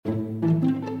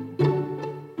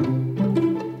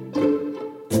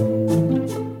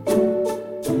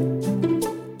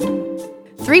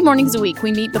2 mornings a week,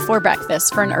 we meet before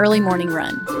breakfast for an early morning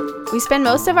run. We spend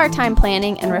most of our time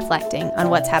planning and reflecting on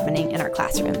what's happening in our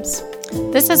classrooms.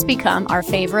 This has become our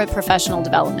favorite professional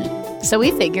development. So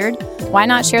we figured, why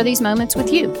not share these moments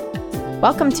with you?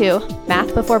 Welcome to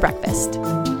Math Before Breakfast.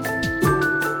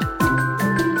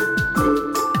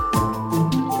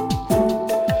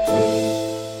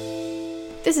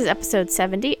 This is episode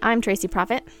 70. I'm Tracy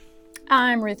Prophet.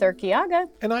 I'm Ruth Urquiaga.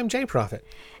 And I'm Jay Prophet.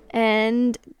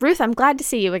 And Ruth, I'm glad to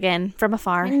see you again from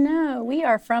afar. I know, we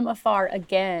are from afar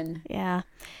again. Yeah.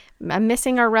 I'm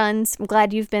missing our runs. I'm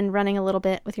glad you've been running a little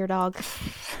bit with your dog.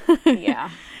 Yeah.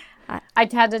 I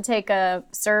had to take a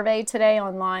survey today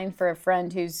online for a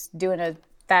friend who's doing a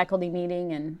faculty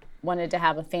meeting and wanted to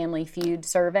have a family feud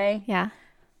survey. Yeah.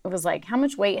 It was like, how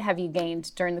much weight have you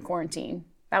gained during the quarantine?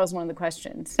 That was one of the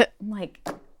questions. I'm like,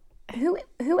 who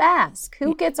asks?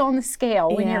 Who gets on the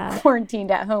scale when you're quarantined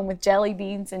at home with jelly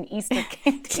beans and Easter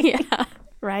candy? Yeah,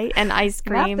 right? And ice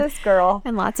cream. Not this girl.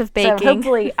 And lots of baking. So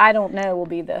hopefully, I don't know will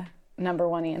be the number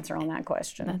one answer on that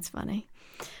question. That's funny.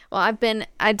 Well,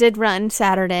 I did run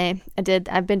Saturday.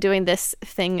 I've been doing this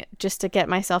thing just to get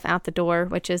myself out the door,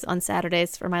 which is on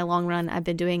Saturdays for my long run. I've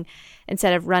been doing,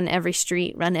 instead of run every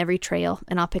street, run every trail,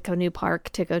 and I'll pick a new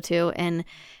park to go to and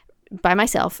by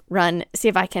myself see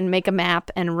if I can make a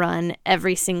map and run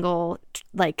every single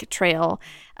trail,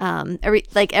 every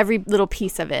little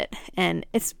piece of it. And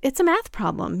it's a math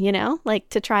problem,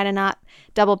 to try to not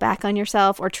double back on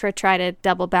yourself or try to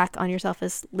double back on yourself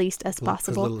as least as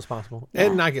possible. As little as possible. Yeah.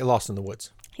 And not get lost in the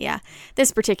woods. Yeah.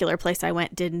 This particular place I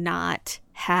went did not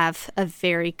have a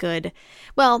very good,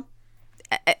 well,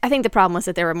 I think the problem was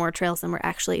that there were more trails than were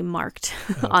actually marked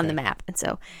on the map. And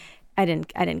so I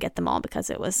didn't get them all because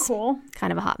it was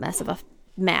kind of a hot mess of a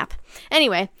map.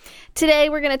 Anyway, today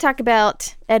we're going to talk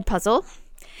about Edpuzzle,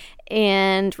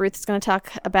 and Ruth's going to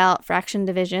talk about fraction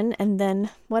division, and then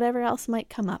whatever else might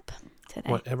come up today.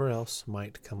 Whatever else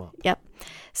might come up. Yep.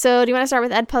 So do you want to start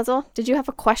with Edpuzzle? Did you have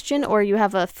a question or you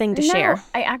have a thing to share?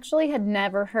 I actually had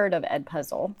never heard of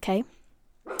Edpuzzle. Okay.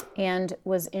 And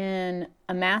was in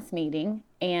a math meeting,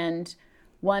 and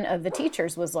one of the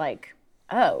teachers was like,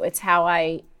 oh, it's how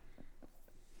I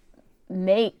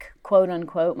make, quote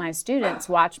unquote, my students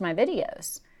watch my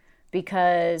videos,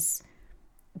 because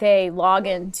they log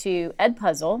into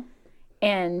Edpuzzle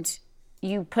and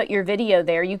you put your video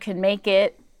there. You can make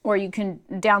it, or you can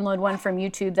download one from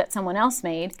YouTube that someone else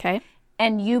made. Okay.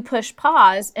 And you push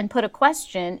pause and put a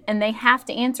question, and they have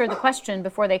to answer the question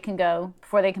before they can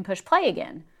push play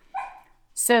again.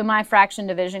 So my fraction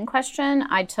division question,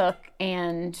 I took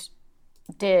and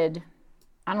did,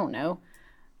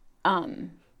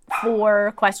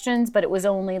 4 questions, but it was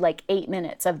only 8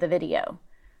 minutes of the video.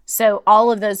 So all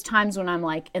of those times when I'm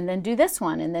like, and then do this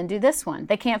one, and then do this one,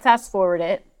 they can't fast forward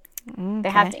it. Okay. They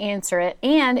have to answer it.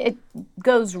 And it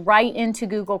goes right into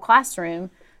Google Classroom.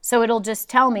 So it'll just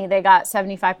tell me they got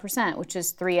 75%, which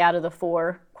is 3 out of the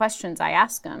 4 questions I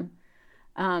asked them.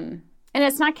 And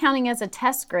it's not counting as a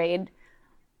test grade.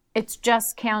 It's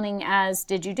just counting as,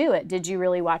 did you do it? Did you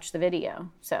really watch the video?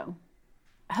 So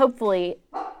hopefully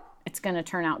it's going to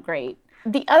turn out great.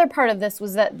 The other part of this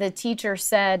was that the teacher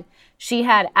said she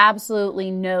had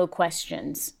absolutely no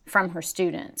questions from her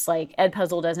students. Like,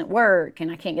 Edpuzzle doesn't work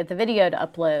and I can't get the video to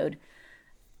upload,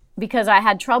 because I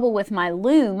had trouble with my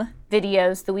Loom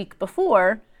videos the week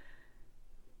before.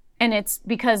 And it's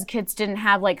because kids didn't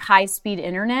have high-speed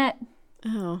internet.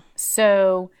 Oh.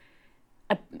 So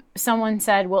someone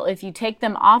said, well, if you take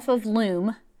them off of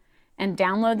Loom and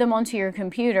download them onto your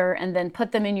computer and then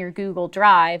put them in your Google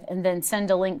Drive and then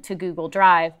send a link to Google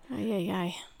Drive.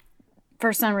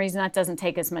 For some reason, that doesn't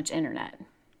take as much internet.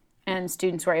 And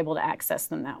students were able to access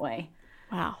them that way.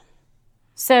 Wow.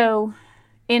 So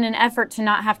in an effort to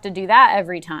not have to do that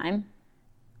every time,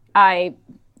 I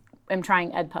am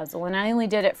trying Edpuzzle. And I only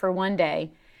did it for one day.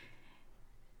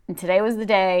 And today was the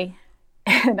day.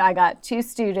 And I got 2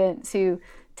 students who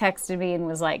texted me and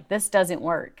was like, this doesn't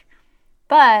work.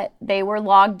 But they were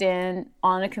logged in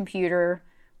on a computer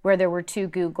where there were 2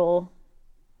 Google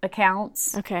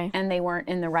accounts. Okay. And they weren't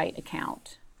in the right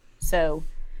account. So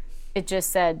it just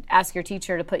said, ask your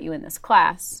teacher to put you in this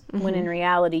class, when in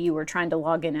reality you were trying to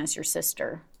log in as your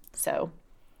sister. So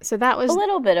that was a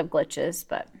little bit of glitches,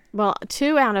 but. Well,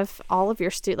 2 out of all of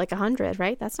your 100,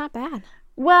 right? That's not bad.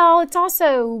 Well, it's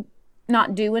also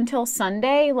not due until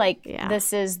Sunday.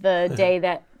 This is the day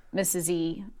that Mrs.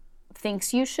 E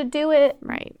thinks you should do it.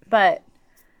 Right. But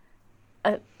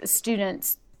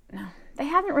students, they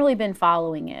haven't really been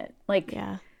following it.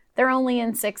 They're only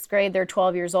in 6th grade. They're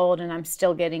 12 years old, and I'm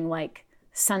still getting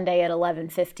Sunday at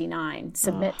 11:59.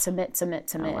 Submit.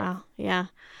 Oh, wow. Yeah.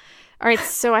 All right,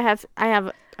 so I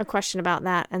have a question about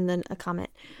that and then a comment.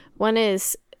 One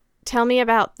is, tell me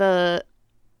about the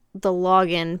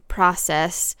login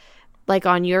process, like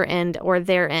on your end or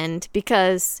their end,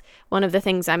 because one of the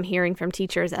things I'm hearing from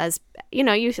teachers, as you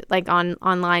know, you like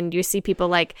online, you see people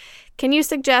like, can you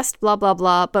suggest blah blah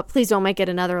blah, but please don't make it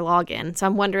another login. So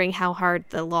I'm wondering how hard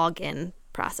the login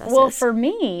process is. Well, for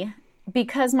me,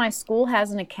 because my school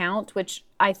has an account, which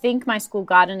I think my school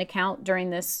got an account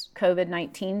during this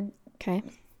COVID-19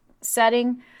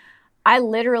 setting, I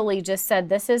literally just said,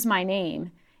 this is my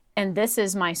name and this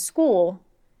is my school.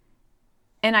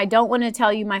 And I don't want to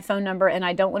tell you my phone number, and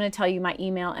I don't want to tell you my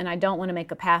email, and I don't want to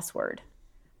make a password.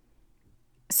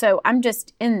 So I'm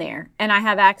just in there, and I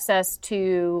have access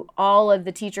to all of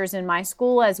the teachers in my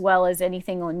school as well as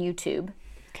anything on YouTube.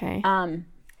 Okay.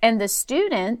 And the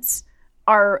students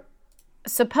are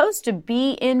supposed to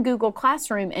be in Google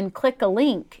Classroom and click a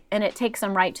link, and it takes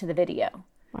them right to the video.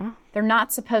 Wow. They're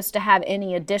not supposed to have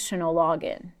any additional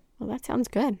login. Well, that sounds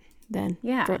good then.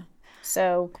 Yeah.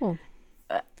 So cool.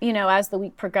 As the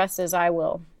week progresses, I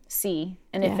will see.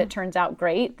 And if it turns out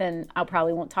great, then I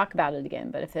probably won't talk about it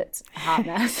again. But if it's a hot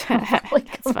mess,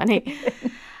 it's funny.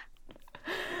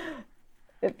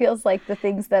 It feels like the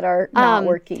things that are not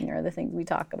working are the things we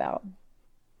talk about.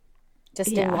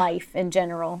 Just in life in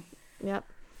general. Yep.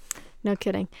 No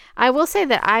kidding. I will say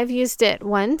that I've used it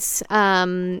once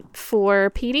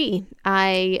for PD.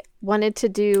 I wanted to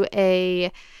do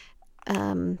a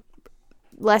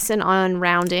lesson on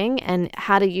rounding and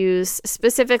how to use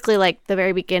specifically like the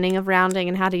very beginning of rounding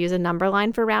and how to use a number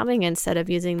line for rounding instead of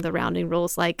using the rounding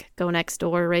rules like go next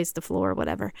door, raise the floor,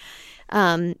 whatever.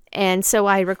 And so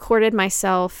I recorded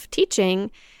myself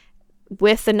teaching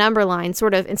with the number line,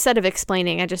 sort of instead of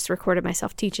explaining, I just recorded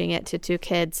myself teaching it to 2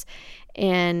 kids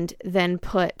and then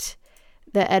put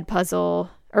the Edpuzzle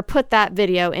or put that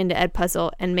video into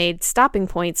Edpuzzle and made stopping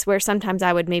points where sometimes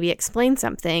I would maybe explain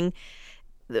something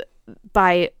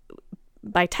by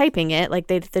typing it, like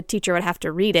the teacher would have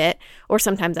to read it, or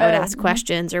sometimes I would ask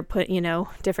questions or put,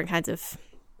 different kinds of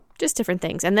just different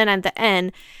things. And then at the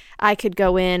end, I could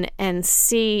go in and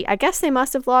see, I guess they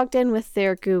must have logged in with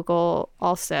their Google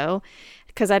also,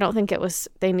 because I don't think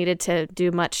they needed to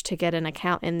do much to get an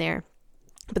account in there.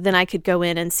 But then I could go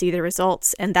in and see the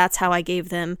results, and that's how I gave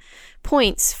them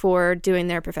points for doing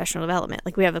their professional development.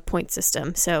 Like we have a point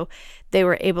system, so they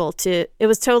were able to, it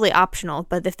was totally optional,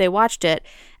 but if they watched it,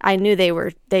 I knew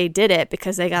they did it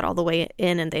because they got all the way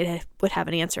in and they would have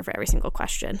an answer for every single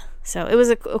question. So it was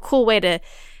a cool way to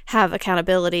have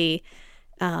accountability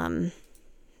that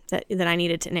I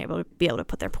needed to be able to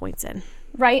put their points in.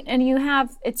 Right, and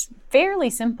it's fairly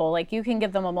simple. Like you can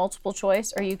give them a multiple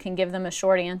choice or you can give them a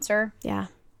short answer. Yeah.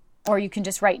 Or you can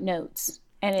just write notes,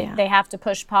 and they have to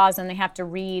push pause and they have to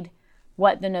read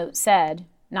what the note said,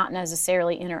 not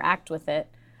necessarily interact with it.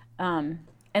 And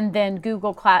then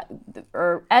Google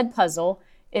or Edpuzzle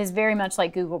is very much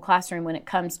like Google Classroom when it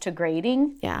comes to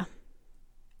grading. Yeah.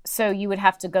 So you would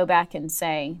have to go back and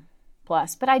say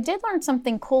plus. But I did learn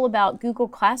something cool about Google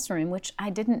Classroom, which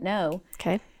I didn't know.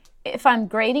 Okay. If I'm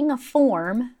grading a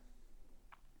form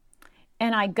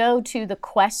and I go to the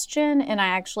question and I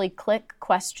actually click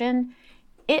question,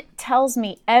 it tells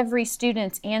me every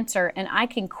student's answer, and I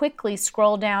can quickly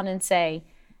scroll down and say,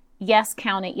 yes,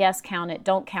 count it,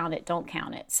 don't count it, don't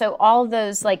count it. So all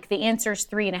those, like the answer's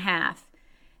 3.5,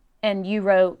 and you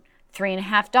wrote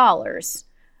 $3.50,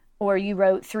 or you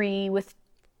wrote 3 with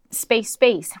space,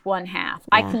 1/2. Yeah.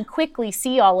 I can quickly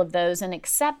see all of those and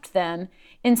accept them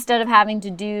instead of having to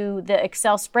do the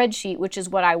Excel spreadsheet, which is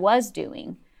what I was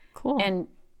doing. Cool. And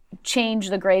change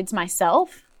the grades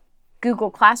myself.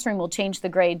 Google Classroom will change the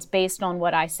grades based on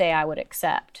what I say I would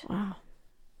accept. Wow.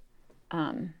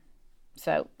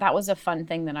 So that was a fun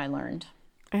thing that I learned.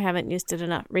 I haven't used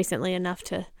it recently enough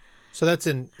to. So that's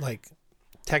in like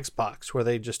text box where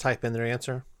they just type in their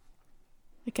answer?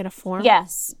 Like in a form?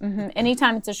 Yes. Mm-hmm.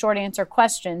 Anytime it's a short answer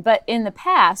question. But in the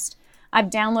past,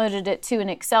 I've downloaded it to an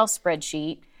Excel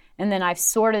spreadsheet, and then I've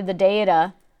sorted the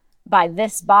data by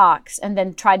this box and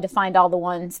then tried to find all the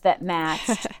ones that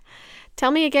matched. Tell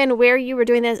me again where you were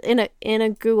doing this, in a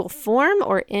Google form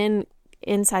or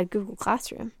inside Google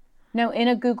Classroom? No, in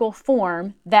a Google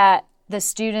form that the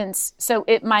students, so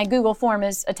my Google form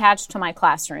is attached to my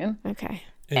classroom. Okay.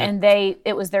 Yeah. And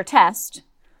it was their test.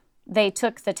 They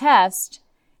took the test,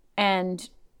 and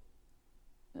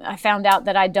I found out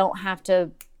that I don't have to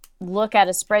look at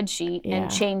a spreadsheet and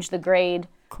change the grade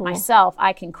myself.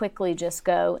 I can quickly just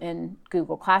go, and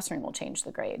Google Classroom will change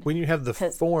the grade. When you have the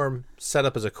form set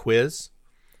up as a quiz,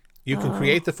 you can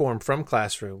create the form from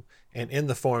Classroom, and in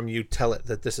the form you tell it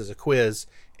that this is a quiz,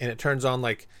 and it turns on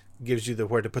like gives you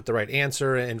where to put the right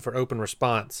answer, and for open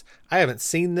response. I haven't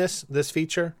seen this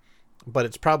feature, but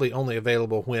it's probably only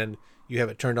available when you have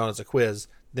it turned on as a quiz.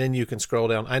 Then you can scroll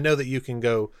down. I know that you can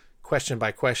go question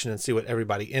by question and see what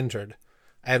everybody entered.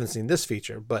 I haven't seen this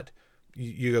feature, but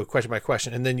you go question by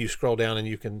question, and then you scroll down and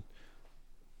you can,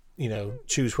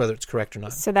 choose whether it's correct or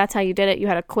not. So that's how you did it. You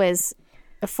had a quiz,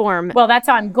 a form. Well, that's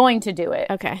how I'm going to do it.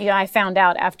 Okay. I found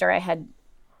out after I had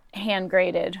hand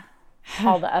graded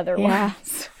all the other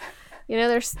ones.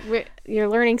 You're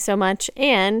learning so much,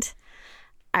 and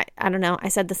I don't know, I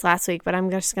said this last week, but I'm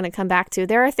just going to come back to,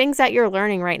 there are things that you're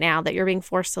learning right now that you're being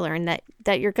forced to learn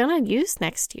that you're going to use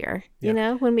next year.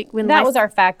 Yeah. When that was our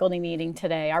faculty meeting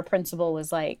today. Our principal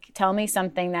was like, tell me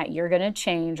something that you're going to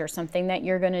change or something that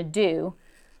you're going to do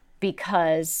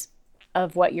because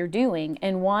of what you're doing.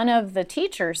 And one of the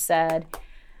teachers said,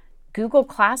 Google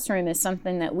Classroom is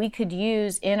something that we could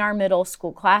use in our middle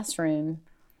school classroom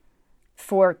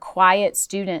for quiet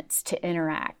students to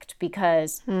interact,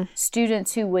 because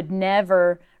students who would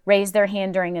never raise their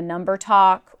hand during a number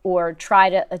talk or try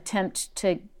to attempt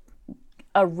to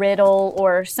a riddle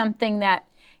or something that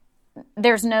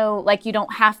there's no, like, you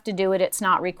don't have to do it, it's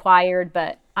not required,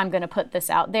 but I'm going to put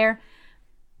this out there.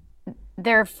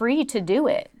 They're free to do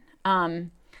it.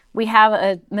 We have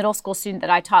a middle school student that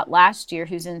I taught last year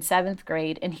who's in 7th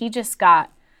grade, and he just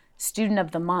got Student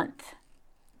of the Month.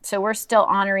 So we're still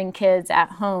honoring kids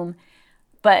at home.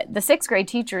 But the 6th grade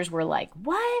teachers were like,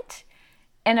 what?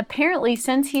 And apparently,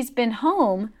 since he's been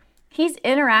home, he's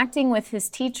interacting with his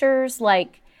teachers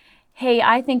like, hey,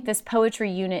 I think this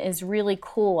poetry unit is really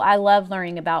cool. I love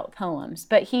learning about poems.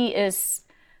 But he is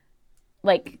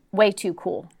like way too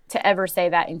cool to ever say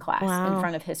that in class in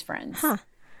front of his friends. Huh.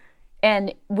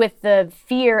 And with the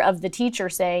fear of the teacher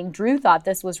saying, Drew thought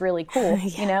this was really cool.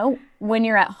 When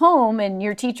you're at home and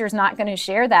your teacher's not going to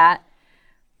share that,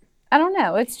 I don't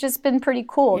know. It's just been pretty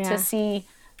cool to see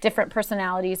different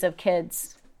personalities of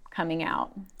kids coming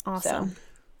out. Awesome. So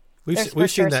We've seen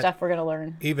seen that stuff we're going to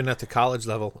learn. Even at the college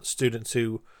level, students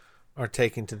who are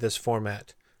taking to this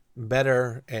format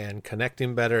better and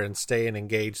connecting better and staying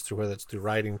engaged through, whether it's through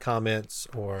writing comments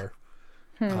or,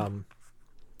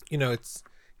 it's,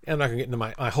 I'm not going to get into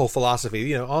my whole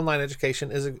philosophy. Online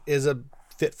education is a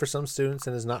fit for some students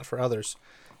and is not for others.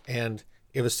 And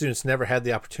if a student's never had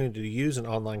the opportunity to use an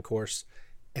online course,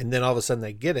 and then all of a sudden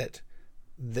they get it,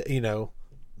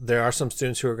 there are some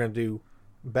students who are going to do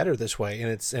better this way.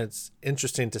 And it's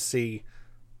interesting to see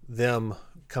them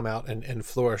come out and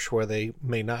flourish where they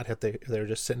may not have. They're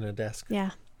just sitting at a desk.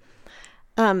 Yeah.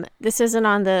 This isn't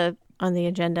on the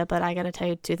agenda, but I got to tell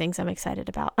you 2 things I'm excited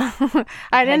about.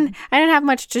 I didn't have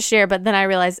much to share, but then I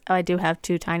realized I do have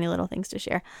 2 tiny little things to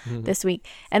share this week.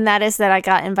 And that is that I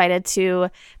got invited to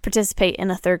participate in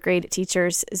a 3rd grade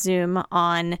teacher's Zoom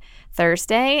on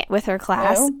Thursday with her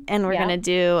class. And we're going to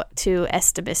do 2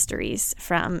 ESTA mysteries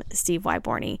from Steve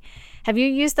Wyborny. Have you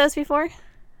used those before?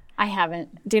 I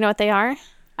haven't. Do you know what they are?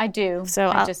 I do.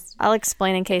 So I'll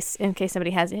explain in case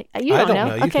somebody has it. You I don't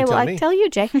don't know. Okay, well, I tell you,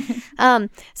 Jay.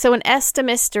 So an ESTA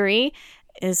mystery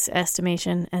is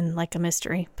estimation and like a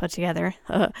mystery put together.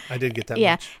 I did get that.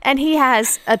 Yeah. Much. And he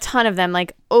has a ton of them,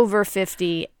 like over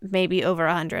 50, maybe over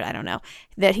 100, I don't know,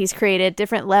 that he's created,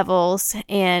 different levels.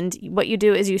 And what you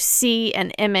do is you see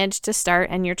an image to start,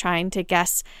 and you're trying to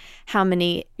guess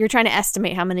you're trying to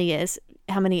estimate how many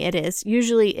it is.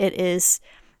 Usually it is,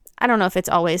 I don't know if it's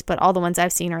always, but all the ones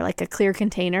I've seen are like a clear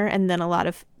container and then a lot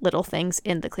of little things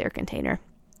in the clear container.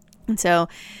 And so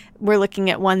we're looking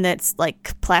at one that's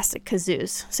like plastic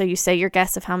kazoos. So you say your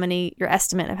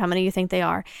estimate of how many you think they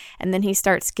are. And then he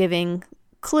starts giving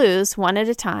clues one at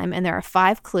a time. And there are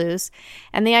 5 clues.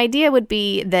 And the idea would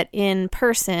be that in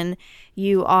person,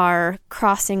 you are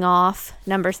crossing off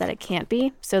numbers that it can't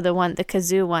be. So the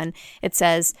kazoo one, it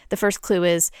says the first clue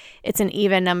is it's an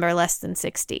even number less than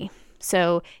 60.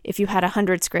 So if you had a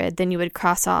 100s grid, then you would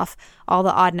cross off all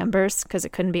the odd numbers because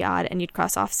it couldn't be odd, and you'd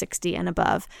cross off 60 and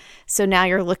above. So now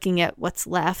you're looking at what's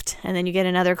left, and then you get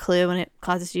another clue, and it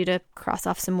causes you to cross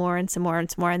off some more and some more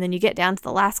and some more, and then you get down to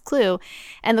the last clue.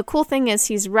 And the cool thing is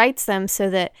he writes them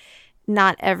so that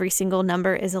not every single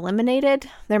number is eliminated.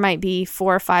 There might be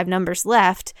 4 or 5 numbers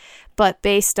left, but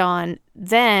based on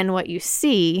then what you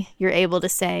see, you're able to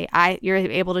say, you're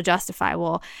able to justify,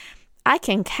 well, I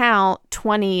can count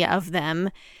 20 of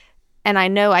them, and I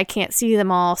know I can't see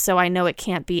them all, so I know it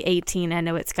can't be 18. I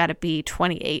know it's got to be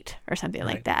 28 or something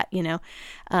like that,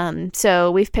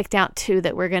 So we've picked out 2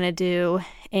 that we're going to do,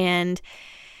 and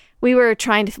we were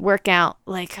trying to work out,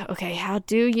 like, okay, how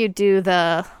do you do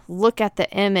the look at the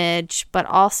image, but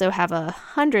also have a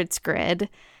 100s grid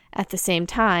at the same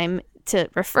time? to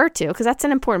refer to, because that's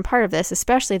an important part of this,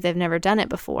 especially if they've never done it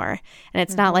before. And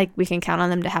it's not like we can count on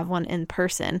them to have one in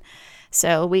person.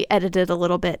 So we edited a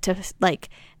little bit to like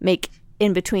make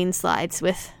in between slides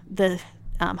with the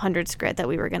hundreds grid that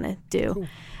we were going to do. Cool.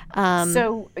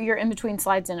 So you're in between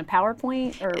slides in a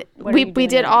PowerPoint, or what we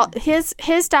did all his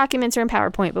documents are in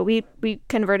PowerPoint, but we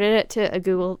converted it to a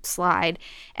Google slide,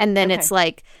 and then it's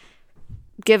like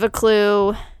give a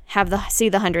clue, see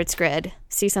the hundreds grid,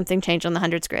 see something change on the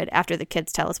hundreds grid after the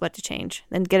kids tell us what to change,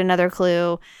 then get another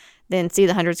clue, then see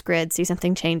the hundreds grid, see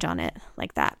something change on it,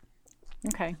 like that.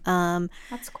 Okay.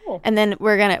 That's cool. And then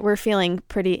we're feeling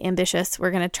pretty ambitious.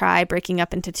 We're gonna try breaking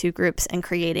up into 2 groups and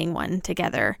creating one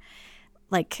together.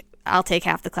 Like I'll take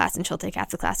half the class and she'll take half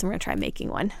the class, and we're gonna try making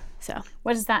one. So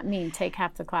what does that mean? Take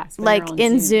half the class? Like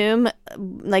in Zoom,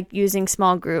 like using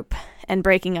small group and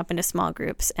breaking up into small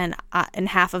groups, and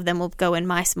half of them will go in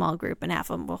my small group and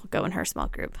half of them will go in her small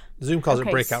group. Zoom calls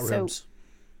it breakout rooms.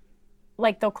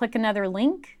 Like they'll click another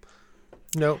link?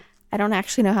 No. I don't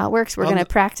actually know how it works. We're going to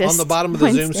practice. On the bottom of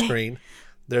the Zoom screen,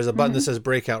 there's a button that says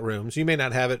breakout rooms. You may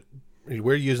not have it.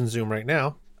 We're using Zoom right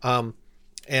now.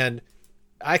 And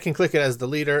I can click it as the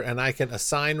leader, and I can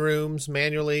assign rooms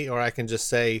manually, or I can just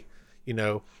say,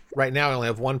 right now I only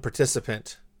have one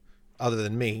participant other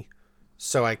than me.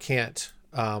 So I can't,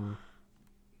 assign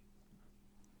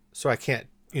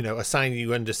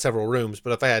you into several rooms.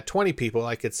 But if I had 20 people,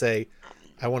 I could say,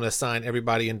 I want to assign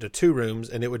everybody into 2 rooms,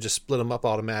 and it would just split them up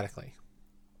automatically.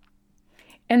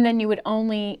 And then you would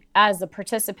only, as a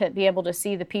participant, be able to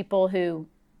see the people who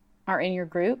are in your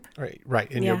group?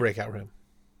 Right, in your breakout room.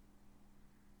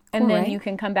 And then you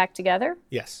can come back together?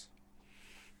 Yes.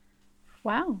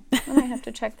 Wow. I might have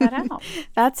to check that out.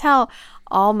 That's how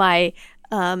all my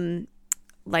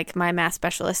my math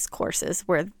specialist courses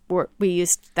where we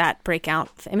used that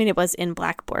breakout. I mean, it was in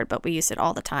Blackboard, but we used it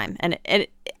all the time. And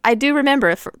I do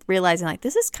remember realizing like,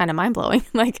 this is kind of mind blowing.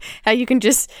 Like how you can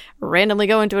just randomly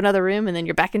go into another room and then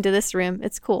you're back into this room.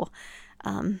 It's cool.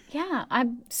 Yeah.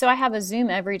 So I have a Zoom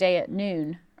every day at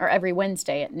noon, or every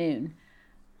Wednesday at noon.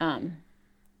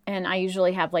 And I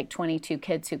usually have like 22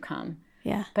 kids who come.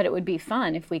 Yeah. But it would be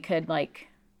fun if we could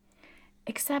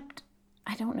except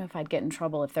I don't know if I'd get in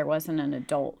trouble if there wasn't an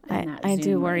adult in that Zoom I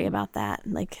do worry room. about that.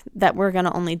 Like that we're going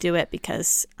to only do it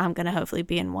because I'm going to hopefully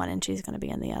be in one and she's going to be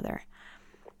in the other.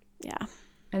 Yeah.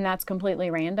 And that's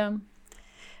completely random?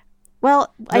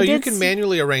 Well, no, you can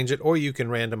manually arrange it or you can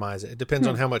randomize it. It depends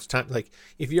on how much time. Like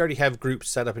if you already have groups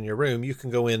set up in your room, you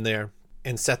can go in there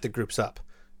and set the groups up.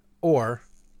 Or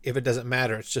if it doesn't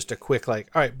matter, it's just a quick all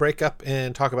right, break up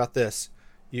and talk about this.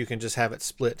 You can just have it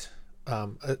split,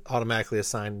 automatically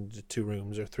assigned to 2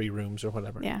 rooms or 3 rooms or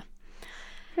whatever. Yeah.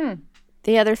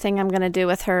 The other thing I'm going to do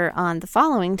with her on the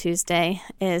following Tuesday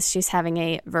is she's having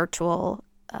a virtual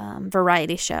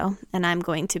variety show, and I'm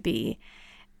going to be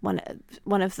one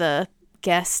of the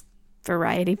guest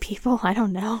variety people. I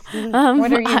don't know.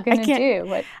 What are you going to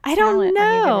do? I don't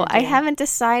know. I haven't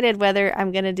decided whether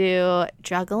I'm going to do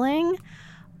juggling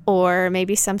or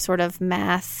maybe some sort of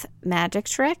math magic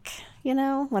trick,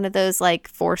 one of those like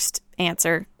forced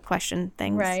answer question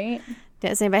things. Right.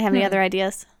 Does anybody have any other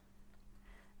ideas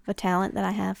of a talent that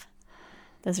I have?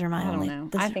 Those are my only. I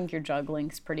don't know. I think your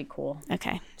juggling's pretty cool.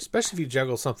 Okay. Especially if you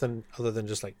juggle something other than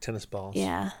just like tennis balls.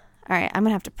 Yeah. All right. I'm going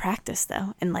to have to practice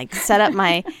though and like set up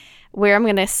where I'm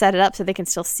going to set it up so they can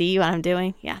still see what I'm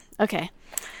doing. Yeah. Okay.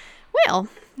 Well,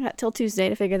 I got till Tuesday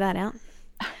to figure that out.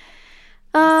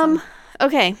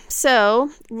 Okay.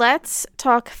 So let's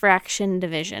talk fraction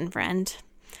division, friend.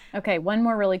 Okay. One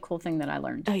more really cool thing that I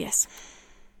learned. Oh, yes.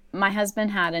 My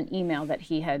husband had an email that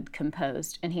he had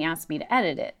composed and he asked me to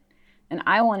edit it. And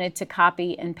I wanted to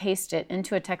copy and paste it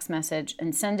into a text message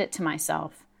and send it to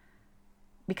myself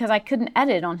because I couldn't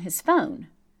edit on his phone.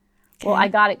 Okay. Well, I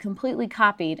got it completely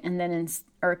copied and then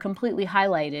completely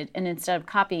highlighted, and instead of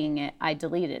copying it, I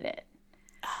deleted it.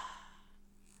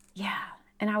 Yeah,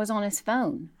 and I was on his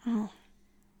phone. Oh.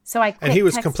 So I and he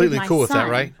was completely cool with that,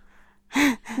 right?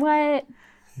 What?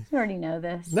 You already know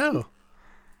this. No.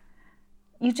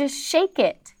 You just shake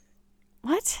it.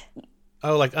 What?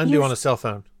 Oh, like undo on a cell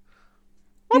phone.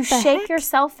 You shake your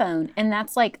cell phone, and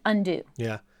that's like undo.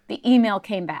 Yeah. The email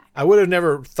came back. I would have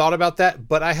never thought about that,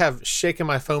 but I have shaken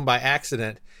my phone by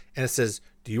accident, and it says,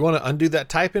 "Do you want to undo that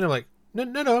typing?" I'm like,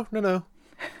 no.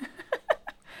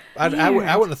 I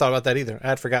wouldn't have thought about that either. I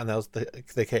had forgotten that was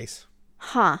the case.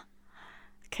 Huh.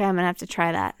 Okay, I'm going to have to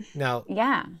try that. Now,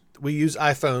 yeah, we use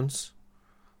iPhones.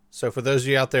 So for those of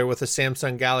you out there with a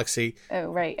Samsung Galaxy. Oh,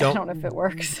 right. I don't know if it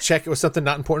works. Check it with something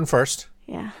not important first.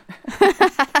 Yeah.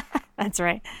 That's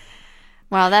right.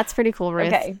 Wow, that's pretty cool,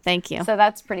 Ruth. Okay. Thank you. So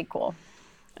that's pretty cool.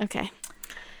 Okay.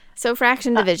 So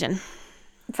fraction division.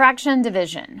 Fraction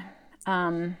division.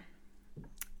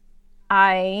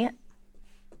 I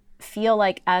feel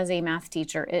like as a math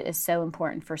teacher, it is so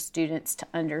important for students to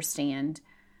understand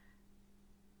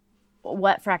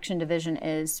what fraction division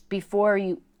is before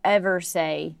you ever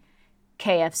say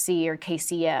KFC or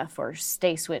KCF or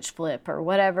Stay Switch Flip or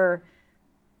whatever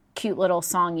cute little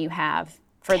song you have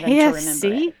for them to remember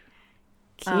it.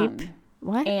 Keep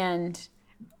what? And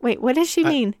wait, what does she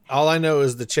mean? All I know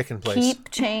is the chicken place. keep,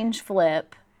 change,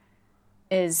 flip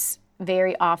is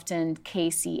very often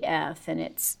KCF,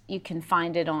 and you can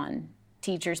find it on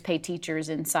Teachers Pay Teachers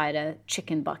inside a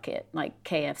chicken bucket like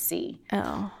KFC.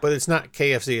 Oh. But it's not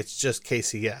KFC, it's just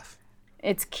KCF.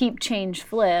 It's keep, change,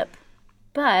 flip,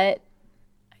 but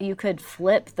you could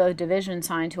flip the division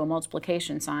sign to a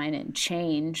multiplication sign and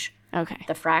change Okay.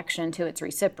 the fraction to its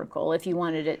reciprocal if you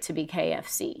wanted it to be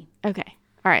KFC. Okay.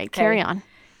 All right. Carry on.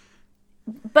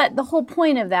 But the whole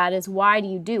point of that is, why do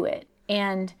you do it?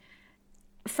 And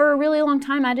for a really long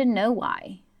time, I didn't know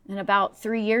why. And about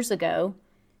 3 years ago,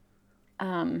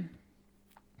 I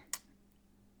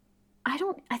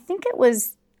think it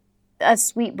was a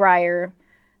Sweetbriar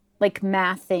like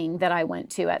math thing that I went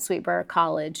to at Sweetbriar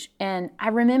College. And I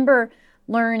remember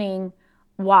learning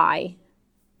why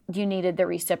you needed the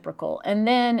reciprocal. And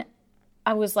then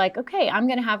I was like, okay, I'm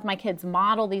going to have my kids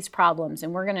model these problems,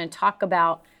 and we're going to talk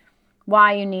about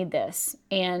why you need this.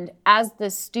 And as the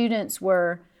students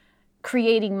were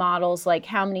creating models, like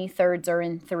how many thirds are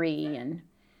in 3 and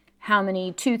how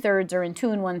many 2/3 are in 2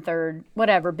 1/3,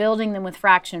 whatever, building them with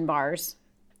fraction bars,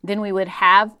 then we would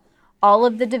have all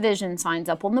of the division signs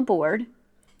up on the board.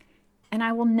 And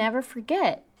I will never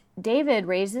forget, David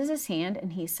raises his hand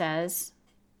and he says,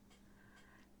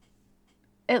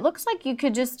 it looks like you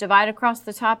could just divide across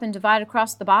the top and divide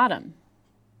across the bottom.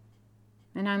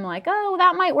 And I'm like, oh,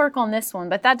 that might work on this one,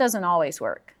 but that doesn't always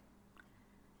work.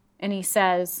 And he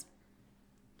says,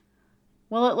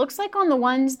 well, it looks like on the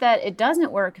ones that it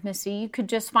doesn't work, Missy, you could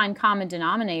just find common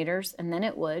denominators and then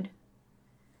it would.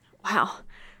 Wow.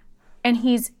 And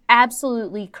he's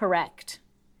absolutely correct.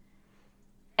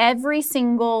 Every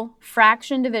single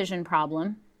fraction division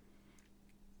problem,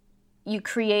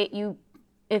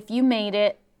 if you made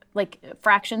it like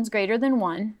fractions greater than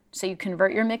 1, so you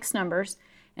convert your mixed numbers,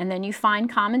 and then you find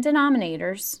common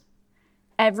denominators,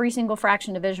 every single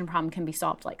fraction division problem can be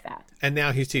solved like that. And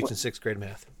now he's teaching 6th grade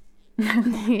math.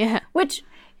 Yeah. Which,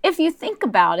 if you think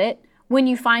about it, when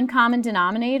you find common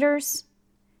denominators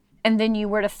and then you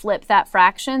were to flip that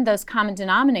fraction, those common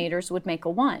denominators would make a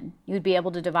 1. You'd be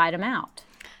able to divide them out.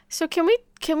 So can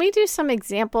we do some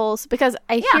examples? Because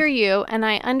I hear you and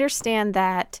I understand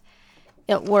that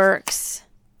it works,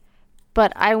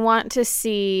 but I want to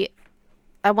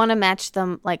match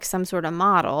them like some sort of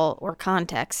model or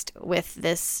context with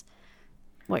this,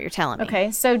 what you're telling me.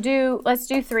 Okay, so let's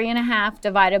do 3.5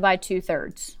 divided by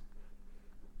 2/3.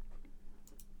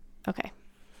 Okay.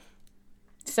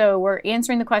 So we're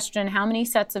answering the question, how many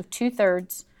sets of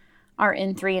 2/3 are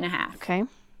in 3.5? Okay.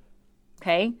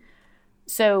 Okay,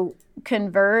 so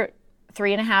convert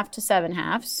 3.5 to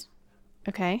 7/2,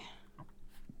 Okay.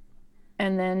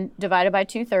 and then divide it by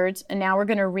 2/3. And now we're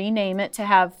going to rename it to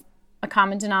have a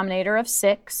common denominator of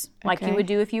 6, like you Okay. would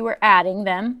do if you were adding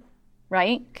them,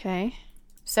 right? Okay.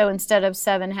 So instead of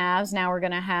 7/2, now we're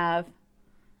going to have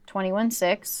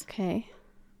 21/6 Okay.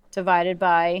 divided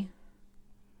by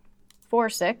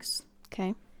 4/6.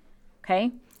 Okay.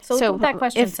 Okay? So look So what that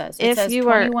question says. It if says you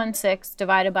are- 21/6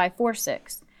 divided by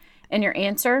 4/6. And your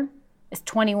answer is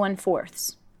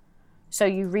 21/4. So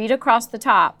you read across the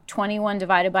top 21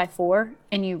 divided by 4,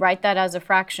 and you write that as a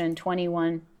fraction,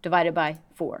 21 divided by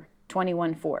 4,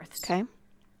 21/4. Okay.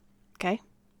 Okay.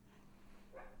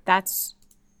 That's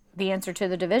the answer to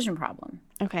the division problem.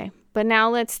 Okay. But now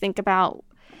let's think about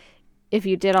if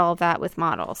you did all of that with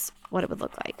models, what it would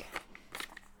look like.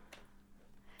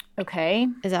 Okay?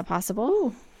 Is that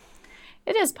possible?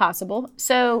 It is possible.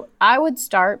 So I would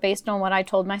start based on what I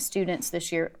told my students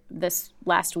this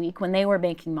last week when they were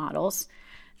making models.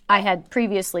 I had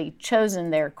previously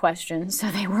chosen their questions, so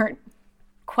they weren't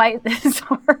quite this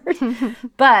hard.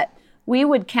 But we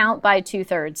would count by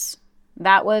 2/3.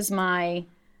 That was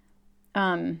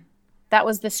that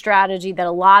was the strategy that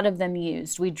a lot of them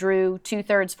used. We drew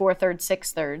 2/3, 4/3,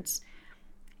 6/3,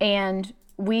 and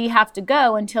we have to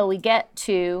go until we get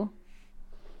to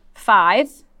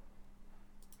 5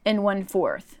 and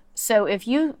 1/4. So if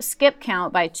you skip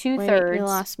count by 2/3 you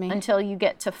lost me. until you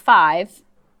get to 5,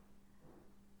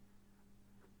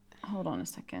 hold on a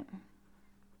second.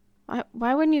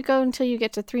 Why wouldn't you go until you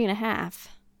get to 3.5?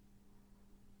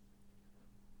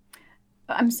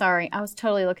 I'm sorry, I was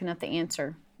totally looking at the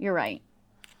answer. You're right.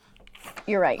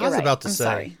 You're right. I was about to I'm say.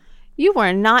 sorry. You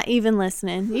were not even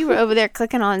listening. You were over there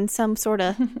clicking on some sort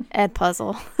of ed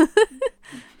puzzle.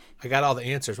 I got all the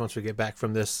answers once we get back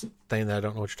from this thing that I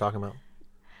don't know what you're talking about.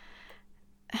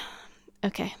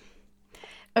 Okay.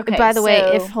 Okay. By the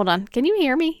way, hold on, can you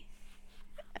hear me?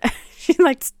 She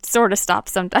like sort of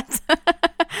stops sometimes.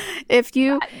 If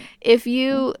you,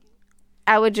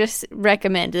 I would just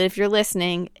recommend that if you're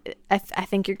listening, I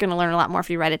think you're going to learn a lot more if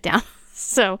you write it down.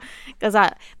 So, because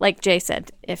like Jay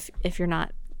said, if you're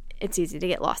not, it's easy to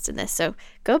get lost in this. So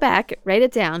go back, write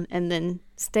it down, and then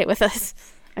stay with us.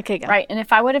 Okay, go. Right, and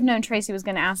if I would have known Tracy was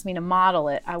going to ask me to model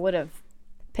it, I would have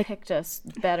picked a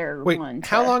better Wait, one.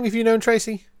 how long have you known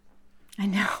Tracy? I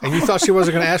know. And you thought she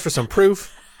wasn't going to ask for some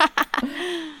proof?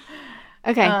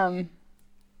 Okay.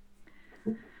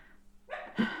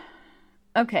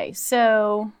 Okay,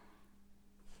 so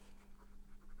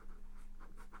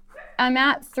I'm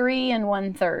at 3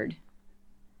 1/3.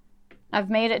 I've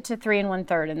made it to 3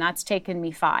 1/3, and that's taken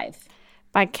me 5.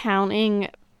 By counting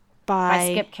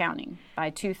By skip counting,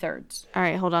 by 2/3. All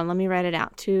right, hold on. Let me write it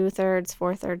out. 2/3,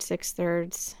 4/3,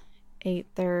 6/3,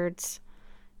 8/3,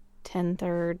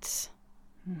 10/3.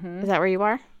 Is that where you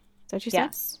are? Is that what you said?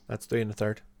 Yes. That's 3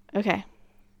 1/3. Okay.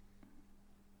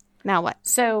 Now what?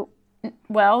 So,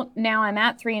 well, now I'm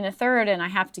at 3 1/3, and I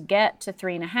have to get to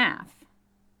 3 1/2.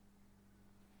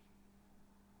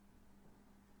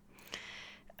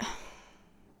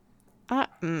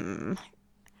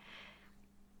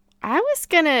 I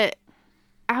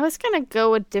was gonna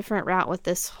go a different route with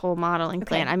this whole modeling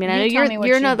plan. I mean, You I know tell me what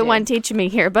you're you not the did. one teaching me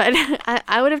here, but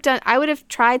I would have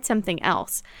tried something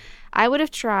else. I would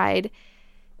have tried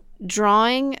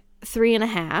drawing 3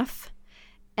 1/2,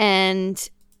 and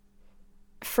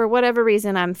for whatever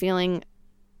reason, I'm feeling.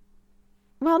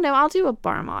 Well, no, I'll do a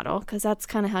bar model because that's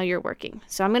kind of how you're working.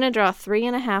 So I'm gonna draw 3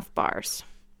 1/2 bars.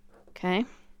 Okay.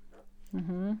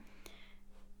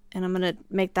 And I'm going to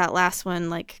make that last one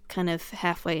like kind of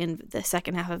halfway in the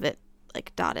second half of it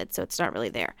like dotted, so it's not really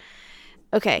there.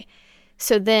 Okay,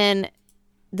 so then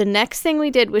the next thing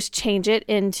we did was change it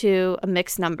into a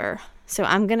mixed number. So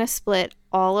I'm going to split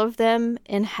all of them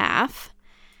in half.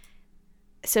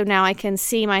 So now I can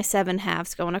see my 7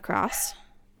 halves going across.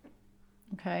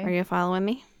 Okay. Are you following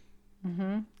me?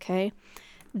 Mm-hmm. Okay.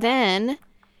 Then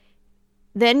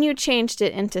you changed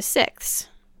it into sixths.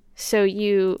 So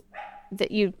you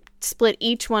split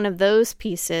each one of those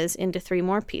pieces into 3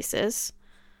 more pieces.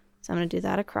 So I'm going to do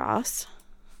that across.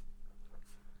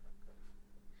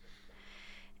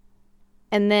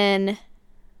 And then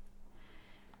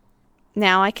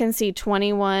now I can see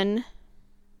 21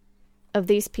 of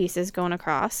these pieces going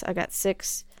across. I got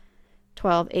 6,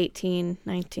 12, 18,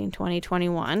 19, 20,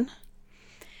 21.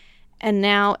 And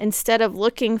now instead of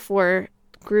looking for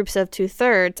groups of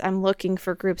 2/3, I'm looking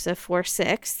for groups of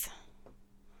 4/6.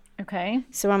 Okay.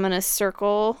 So I'm going to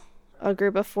circle a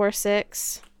group of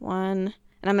 4/6, 1, and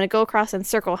I'm going to go across and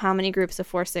circle how many groups of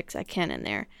 4/6 I can in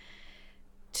there.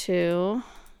 2,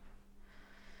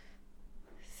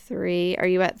 3. Are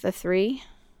you at the 3?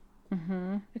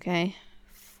 Mm-hmm. Okay.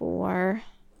 4.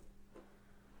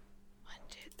 1,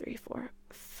 2, 3, 4,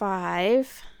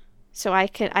 5. So I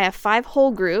have 5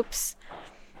 whole groups,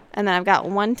 and then I've got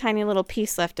one tiny little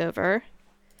piece left over,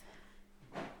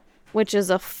 which is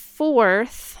a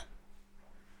 1/4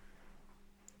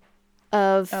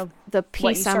 of the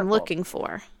piece I'm circled. looking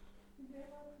for.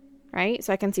 Right?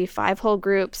 So I can see 5 whole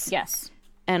groups. Yes.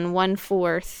 And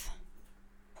 1/4.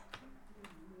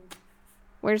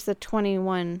 Where's the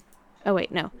 21? Oh, wait,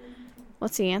 no.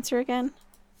 What's the answer again?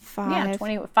 5. Yeah,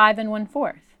 25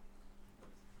 1/4.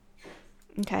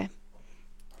 Okay.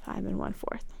 5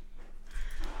 1/4.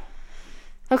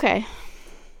 Okay.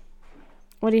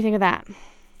 What do you think of that?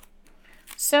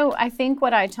 So I think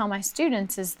what I tell my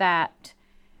students is that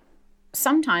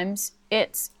sometimes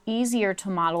it's easier to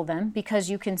model them because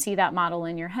you can see that model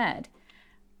in your head.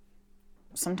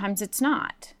 Sometimes it's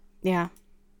not. Yeah.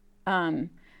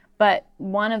 But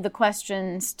one of the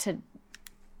questions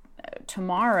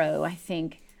tomorrow, I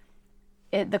think,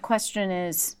 the question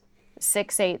is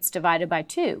 6/8 divided by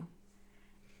 2.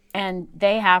 And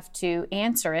they have to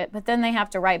answer it, but then they have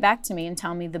to write back to me and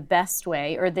tell me the best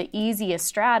way or the easiest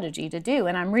strategy to do.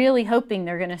 And I'm really hoping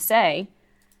they're going to say,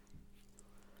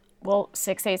 well,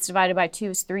 6/8 divided by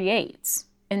 2 is 3/8,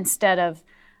 instead of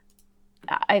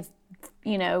I've,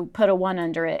 put a 1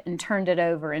 under it and turned it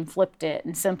over and flipped it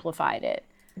and simplified it.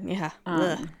 Yeah.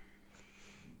 And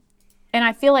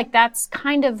I feel like that's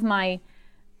kind of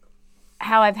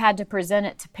how I've had to present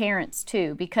it to parents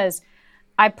too, because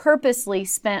I purposely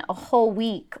spent a whole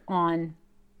week on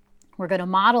we're going to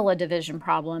model a division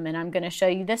problem, and I'm going to show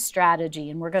you this strategy,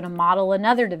 and we're going to model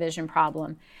another division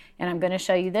problem, and I'm going to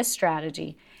show you this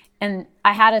strategy. And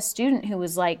I had a student who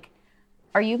was like,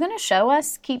 are you going to show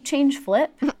us keep, change,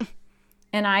 flip?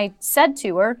 And I said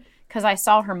to her, because I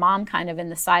saw her mom kind of in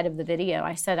the side of the video,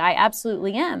 I said, I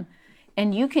absolutely am.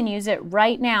 And you can use it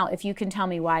right now if you can tell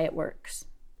me why it works.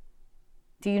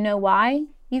 Do you know why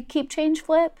you keep, change,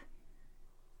 flip?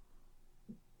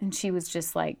 And she was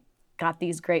just like, got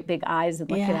these great big eyes and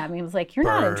looking at me and was like, you're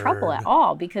not in trouble at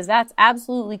all, because that's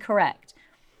absolutely correct.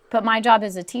 But my job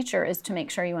as a teacher is to make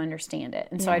sure you understand it.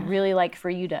 And so I'd really like for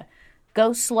you to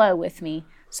go slow with me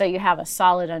so you have a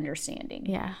solid understanding.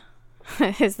 Yeah.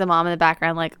 Is the mom in the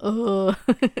background like, oh?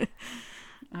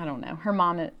 I don't know. Her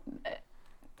mom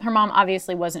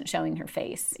obviously wasn't showing her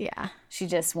face. Yeah. She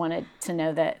just wanted to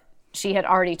know that she had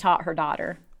already taught her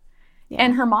daughter. Yeah.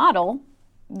 And her model,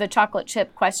 the chocolate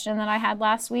chip question that I had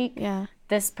last week,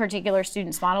 this particular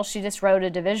student's model, she just wrote a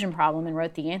division problem and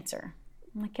wrote the answer.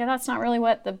 I'm like, yeah, that's not really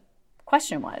what the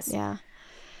question was. Yeah.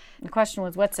 The question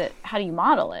was, how do you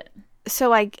model it?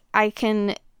 So I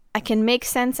can make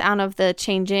sense out of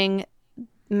the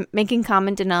making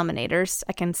common denominators.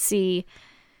 I can see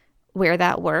where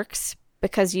that works,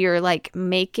 because you're like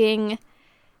making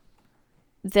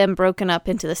them broken up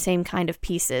into the same kind of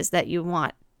pieces that you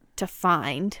want to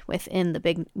find within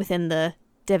the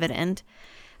dividend.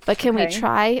 But can we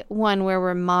try one where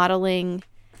we're modeling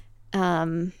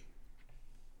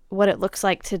what it looks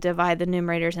like to divide the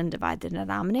numerators and divide the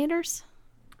denominators?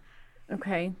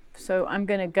 Okay, so I'm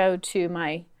going to go to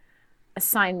my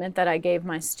assignment that I gave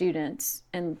my students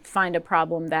and find a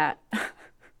problem that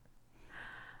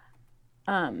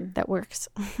that works.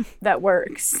 That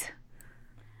works.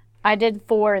 I did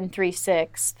 4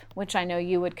 3/6, which I know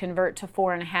you would convert to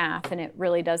 4 1/2, and it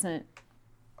really doesn't.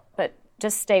 But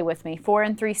just stay with me. 4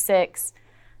 3/6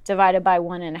 divided by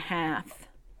 1 1/2.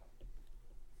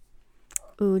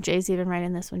 Ooh, Jay's even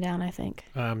writing this one down, I think.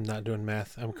 I'm not doing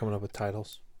math. I'm coming up with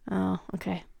titles. Oh,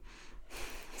 okay.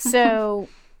 So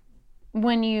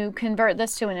when you convert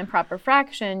this to an improper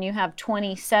fraction, you have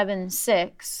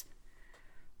 27/6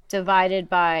 divided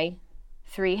by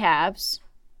 3/2.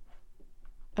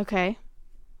 Okay.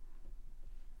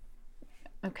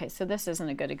 Okay, so this isn't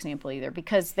a good example either,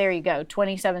 because there you go.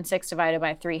 27/6 divided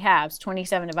by 3/2.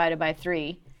 27 divided by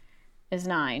 3 is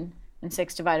 9, and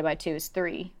 6 divided by 2 is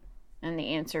 3, and the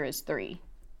answer is 3.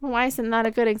 Well, why isn't that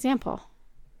a good example?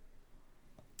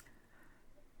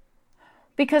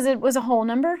 Because it was a whole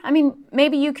number. I mean,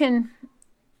 maybe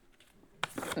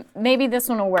this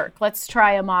one will work. Let's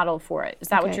try a model for it. Is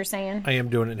that what you're saying? I am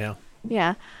doing it now.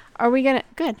 Yeah. Are we going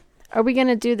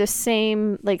to do the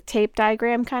same like tape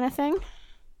diagram kind of thing?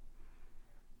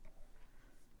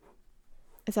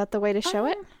 Is that the way to show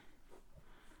it?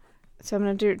 So I'm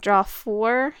going to draw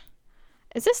 4.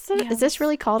 Is this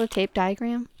really called a tape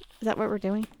diagram? Is that what we're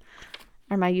doing?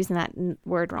 Or am I using that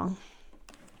word wrong?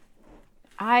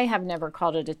 I have never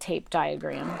called it a tape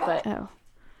diagram, but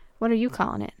what are you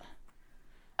calling it?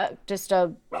 Just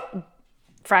a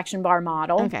fraction bar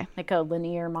model. Okay. Like a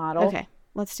linear model. Okay,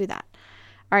 let's do that.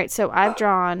 All right, so I've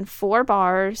drawn 4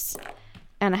 bars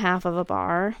and a half of a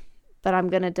bar, but I'm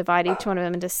going to divide each one of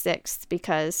them into 6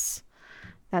 because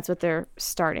that's what they're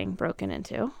starting broken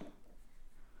into.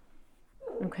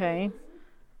 Okay.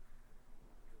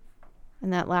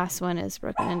 And that last one is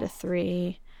broken into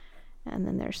 3, and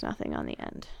then there's nothing on the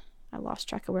end. I lost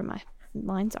track of where my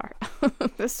lines are.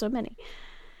 There's so many.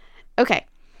 Okay.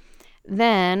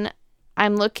 Then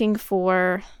I'm looking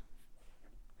for,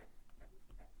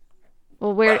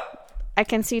 where I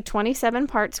can see 27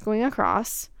 parts going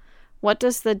across. What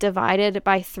does the divided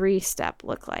by 3 step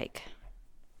look like?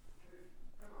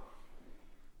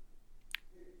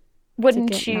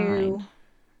 Wouldn't you 9.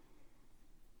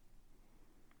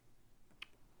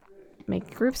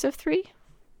 Make groups of 3?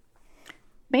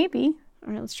 Maybe.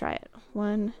 All right, let's try it.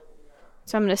 1.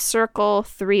 So I'm going to circle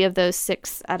 3 of those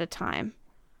 6 at a time.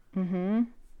 Mm-hmm.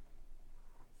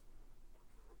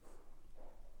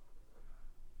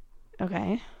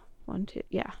 Okay. 1, 2,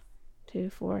 yeah. 2,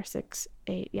 4, 6,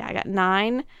 8. Yeah, I got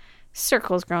 9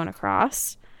 circles going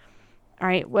across. All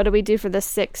right, what do we do for the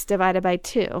 6 divided by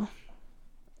 2?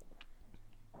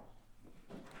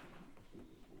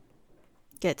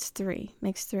 Gets 3.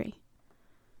 Makes 3.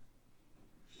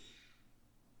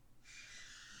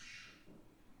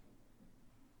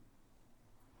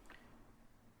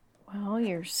 Well,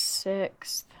 you're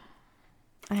 6th.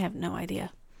 I have no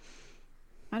idea.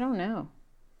 I don't know.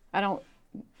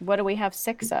 What do we have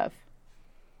 6 of?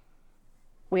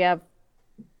 We have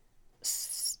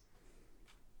 6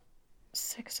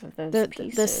 of those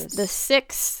pieces. The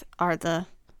 6 are the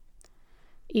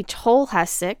Each whole has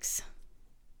 6.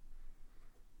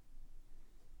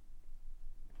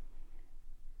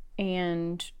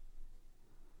 And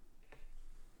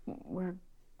we're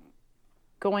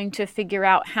going to figure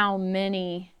out how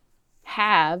many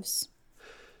halves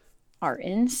are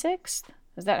in 6th.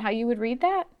 Is that how you would read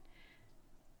that?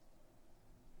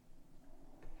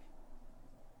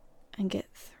 And get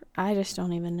I just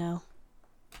don't even know.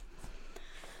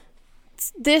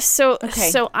 So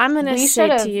I'm going to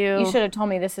say to you. You should have told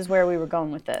me this is where we were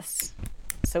going with this.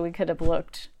 So we could have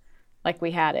looked like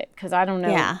we had it, because I don't know.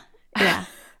 Yeah.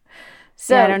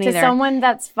 So Yeah, I don't to either. someone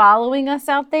that's following us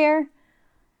out there,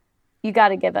 you got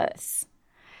to give us.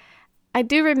 I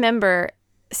do remember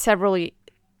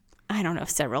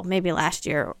maybe last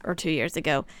year or 2 years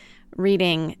ago,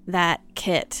 reading that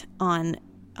Kit on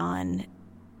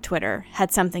Twitter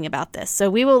had something about this. So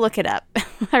we will look it up.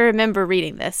 I remember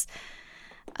reading this.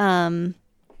 I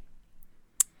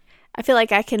feel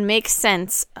like I can make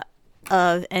sense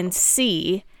of and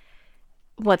see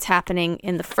what's happening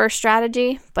in the first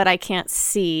strategy, but I can't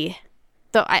see,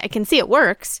 though I can see it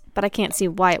works, but I can't see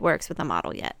why it works with the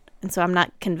model yet. And so I'm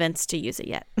not convinced to use it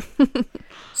yet.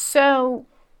 So,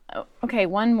 okay,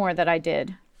 one more that I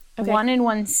did. Okay. 1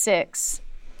 1/6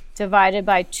 divided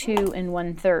by 2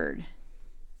 1/3.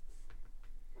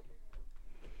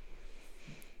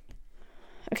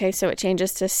 Okay, so it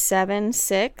changes to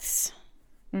 7/6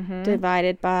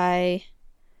 divided by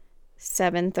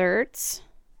 7/3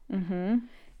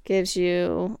 gives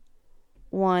you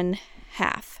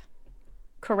 1/2.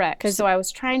 Correct. So I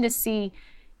was trying to see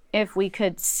if we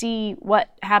could see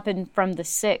what happened from the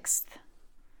 6th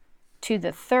to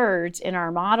the 3rds in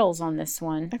our models on this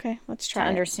one. Okay, let's To try it.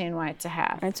 understand why it's a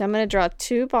half. All right, so I'm going to draw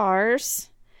 2 bars,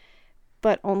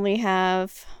 but only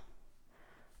have,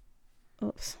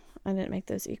 oops, I didn't make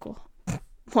those equal.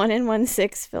 1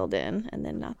 1/6 filled in, and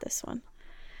then not this one.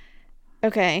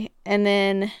 Okay, and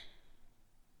then,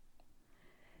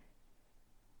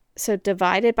 so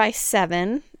divided by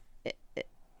 7,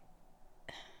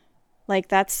 like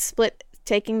that's split,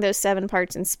 taking those 7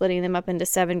 parts and splitting them up into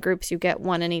 7 groups, you get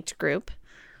 1 in each group,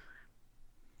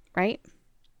 right?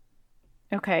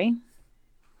 Okay.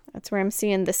 That's where I'm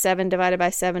seeing the 7 divided by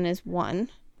 7 is 1.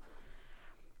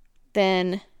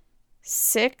 Then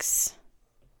 6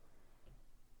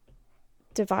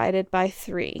 divided by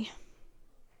 3.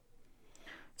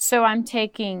 So I'm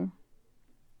taking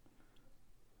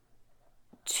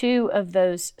 2 of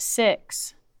those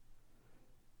 6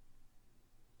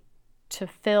 to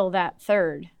fill that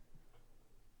 3rd.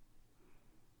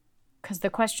 Because the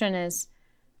question is,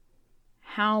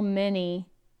 how many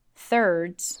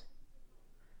 3rds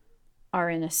are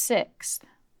in a 6th?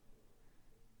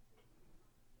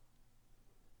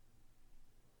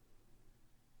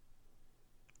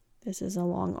 This is a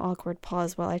long, awkward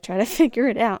pause while I try to figure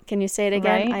it out. Can you say it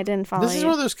again? Right. I didn't follow This is you.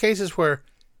 one of those cases where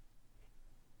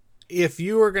if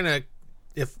you were gonna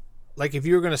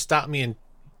stop me and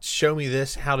show me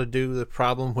this, how to do the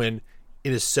problem when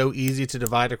it is so easy to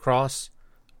divide across,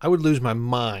 I would lose my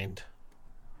mind.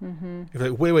 Mm-hmm. If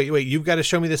like, wait, you've got to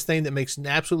show me this thing that makes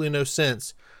absolutely no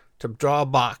sense to draw a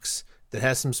box that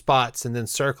has some spots and then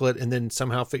circle it and then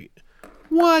somehow figure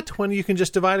what when you can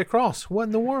just divide across. What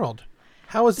in the world?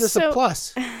 How is this a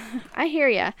plus? I hear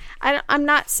you. I'm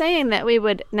not saying that we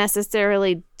would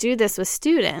necessarily do this with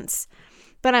students,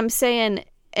 but I'm saying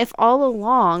if all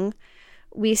along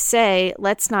we say,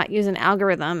 let's not use an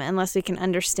algorithm unless we can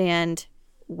understand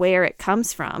where it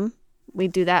comes from. We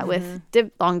do that with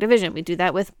long division. We do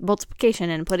that with multiplication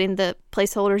and putting the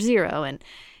placeholder 0 and,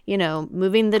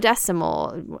 moving the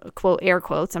decimal, quote, air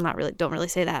quotes. Don't really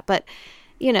say that, but,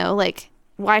 like,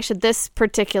 why should this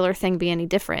particular thing be any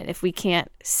different if we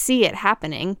can't see it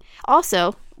happening?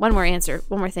 Also, one more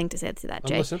thing to say to that,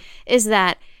 Jay, is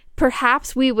that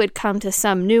perhaps we would come to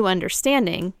some new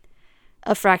understanding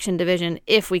of fraction division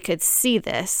if we could see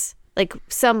this. Like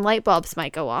some light bulbs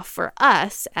might go off for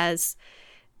us as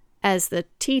the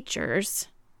teachers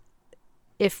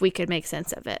if we could make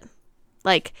sense of it.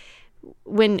 Like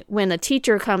when a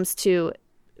teacher comes to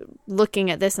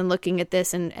looking at this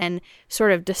and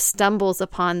sort of just stumbles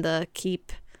upon the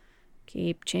keep,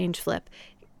 change, flip,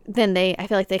 then I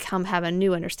feel like they have a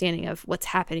new understanding of what's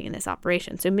happening in this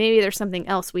operation. So maybe there's something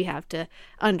else we have to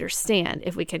understand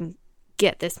if we can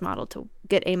get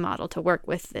a model to work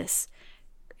with this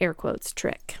air quotes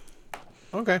trick.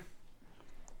 Okay.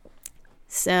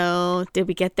 So did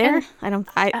we get there?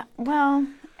 Well,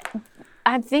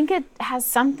 I think it has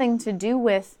something to do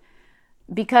with,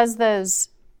 because the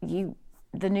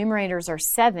numerators are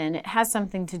 7, it has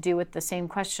something to do with the same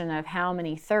question of how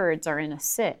many 3rds are in a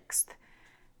 6th.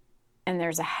 And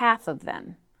there's a half of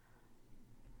them.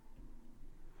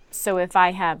 So if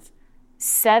I have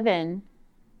 7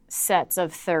 sets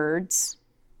of thirds,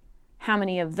 how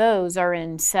many of those are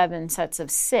in 7 sets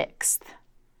of sixth?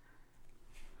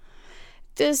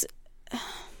 Does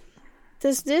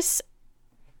this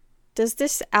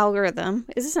algorithm,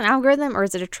 is this an algorithm or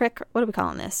is it a trick? What are we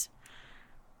calling this?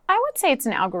 I would say it's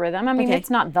an algorithm. I mean, Okay. it's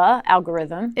not the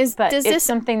algorithm, but it's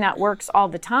something that works all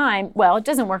the time. Well, it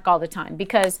doesn't work all the time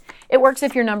because it works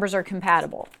if your numbers are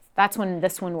compatible. That's when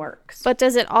this one works. But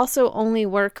does it also only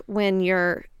work when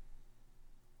your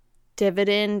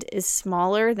dividend is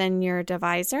smaller than your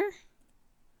divisor?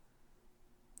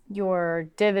 Your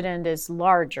dividend is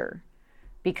larger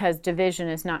because division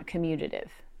is not commutative.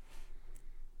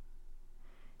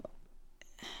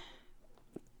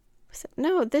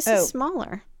 No, this is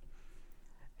smaller.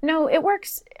 No, it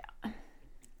works.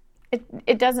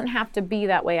 It doesn't have to be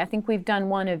that way. I think we've done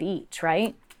one of each,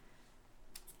 right?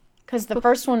 Because the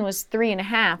first one was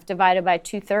 3.5 divided by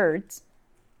 2/3.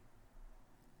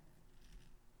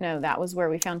 No, that was where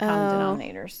we found common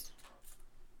denominators.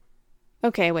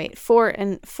 Okay, wait. 4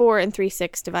 and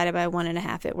 3/6 divided by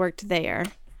 1.5. It worked there.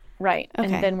 Right.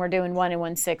 Okay. And then we're doing 1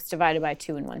 1/6 divided by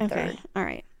 2 1/3. Okay. All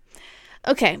right.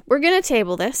 Okay, we're gonna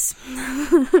table this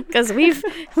because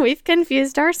we've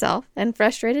confused ourselves and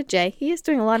frustrated Jay. He is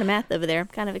doing a lot of math over there. I'm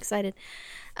kind of excited,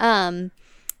 and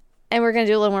we're gonna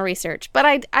do a little more research. But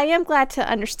I am glad to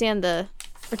understand to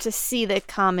see the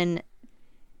common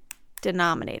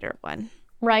denominator one.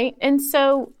 Right. And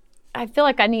so I feel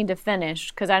like I need to finish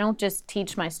because I don't just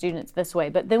teach my students this way.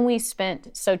 But then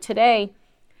so today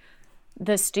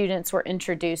the students were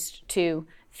introduced to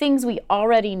things we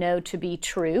already know to be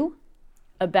true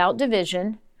about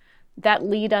division that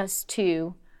lead us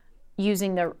to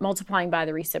using the multiplying by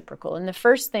the reciprocal. And the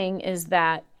first thing is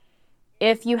that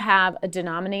if you have a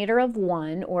denominator of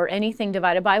 1 or anything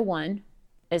divided by 1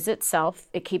 is itself,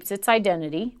 it keeps its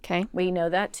identity. Okay. We know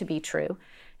that to be true.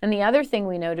 And the other thing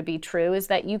we know to be true is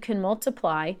that you can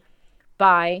multiply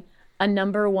by a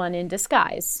number 1 in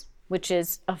disguise, which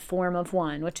is a form of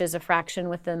 1, which is a fraction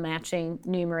with the matching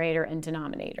numerator and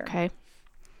denominator. Okay.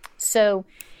 So,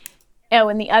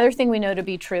 and the other thing we know to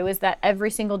be true is that every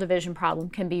single division problem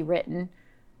can be written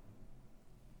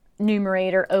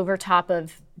numerator over top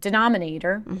of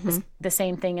denominator, the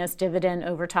same thing as dividend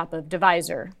over top of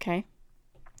divisor. Okay.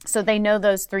 So they know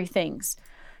those 3 things.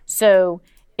 So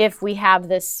if we have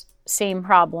this same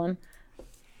problem,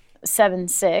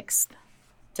 7/6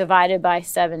 divided by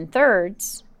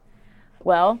 7/3,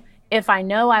 well, if I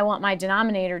know I want my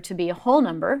denominator to be a whole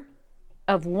number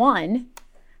of 1,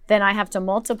 then I have to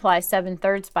multiply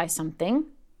 7/3 by something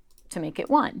to make it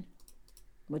 1,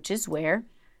 which is where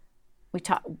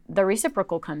the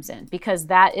reciprocal comes in, because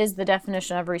that is the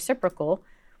definition of a reciprocal,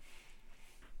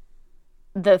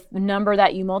 the number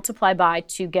that you multiply by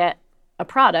to get a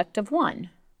product of 1.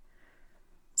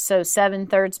 So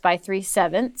 7/3 by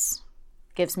 3/7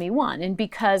 gives me 1. And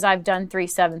because I've done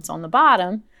 3/7 on the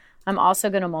bottom, I'm also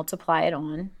going to multiply it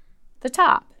on the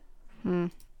top.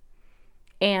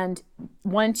 And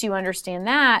once you understand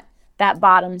that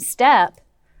bottom step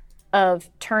of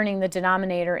turning the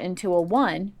denominator into a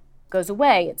 1 goes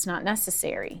away. It's not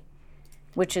necessary,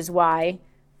 which is why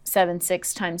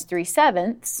 7/6 times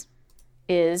 3/7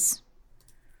 is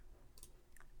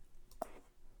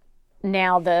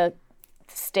now the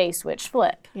stay switch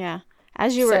flip. Yeah.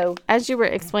 As you were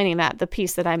explaining that, the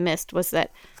piece that I missed was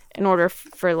that in order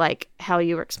for like how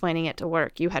you were explaining it to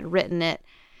work, you had written it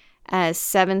as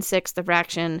 7/6 the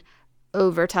fraction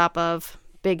over top of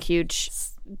big huge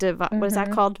what is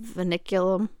that called?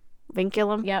 Vinculum?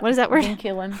 Yep. What is that word?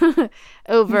 Vinculum.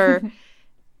 Over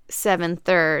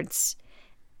 7/3,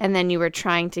 and then you were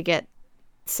trying to get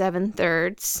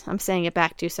 7/3. I'm saying it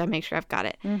back to you so I make sure I've got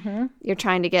it. You're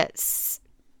trying to get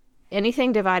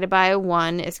anything divided by a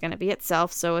 1 is going to be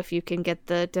itself. So if you can get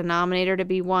the denominator to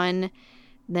be 1,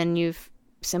 then you've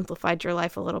simplified your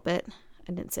life a little bit.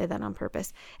 I didn't say that on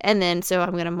purpose. And then so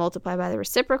I'm going to multiply by the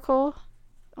reciprocal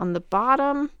on the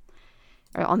bottom,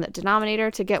 or on the denominator,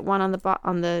 to get 1 on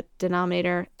the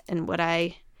denominator. And what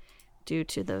I do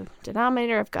to the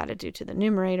denominator, I've got to do to the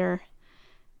numerator.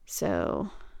 So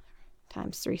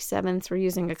times 3/7. We're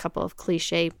using a couple of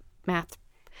cliche math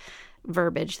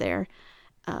verbiage there.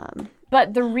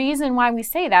 But the reason why we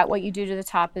say that, what you do to the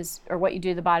top is, or what you do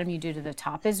to the bottom, you do to the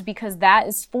top, is because that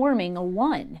is forming a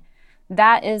 1.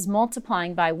 That is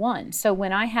multiplying by 1. So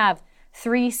when I have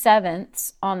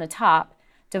 3/7 on the top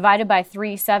divided by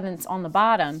 3/7 on the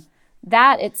bottom,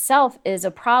 that itself is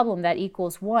a problem that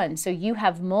equals 1. So you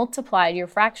have multiplied your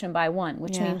fraction by 1,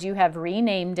 which means you have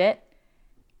renamed it,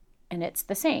 and it's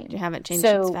the same. You haven't changed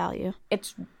its value.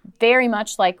 It's very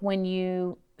much like when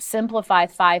you simplify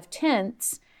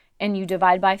 5/10 and you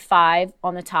divide by 5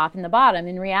 on the top and the bottom.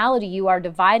 In reality, you are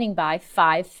dividing by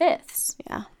 5/5.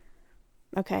 Yeah.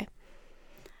 Okay.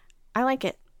 I like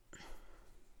it.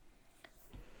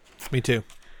 Me too.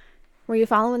 Were you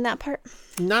following that part?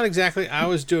 Not exactly. I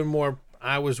was doing more.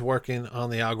 I was working on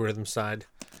the algorithm side,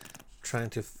 trying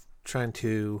to,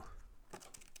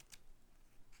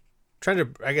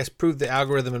 I guess, prove the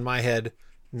algorithm in my head,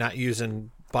 not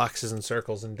using boxes and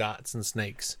circles and dots and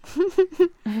snakes.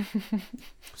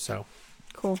 So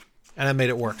Cool. and I made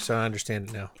it work, so I understand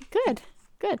it now. Good.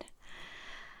 Good.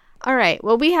 All right.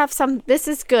 Well, we have some. This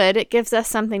is good. It gives us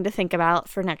something to think about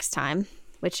for next time,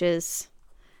 which is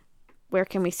where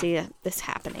can we see this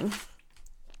happening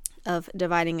of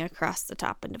dividing across the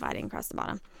top and dividing across the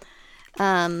bottom.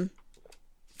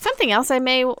 Something else I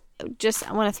want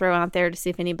to throw out there to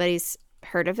see if anybody's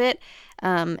heard of it.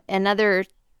 Another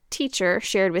teacher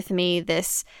shared with me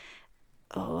this.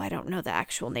 Oh, I don't know the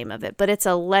actual name of it, but it's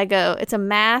a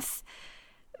math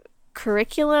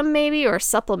curriculum maybe, or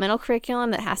supplemental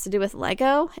curriculum that has to do with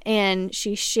Lego, and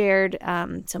she shared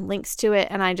some links to it,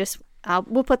 and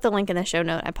we'll put the link in the show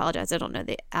note. I apologize, I don't know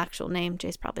the actual name.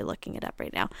 Jay's probably looking it up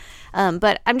right now,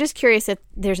 but I'm just curious if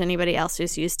there's anybody else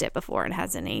who's used it before and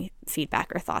has any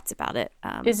feedback or thoughts about it.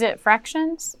 Is it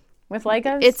fractions with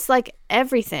Legos? It's like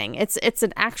everything. It's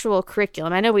an actual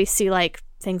curriculum. I know we see like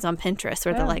things on Pinterest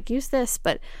where they're like, use this,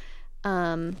 but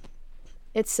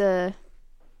it's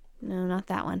no, not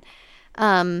that one.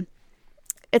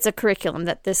 It's a curriculum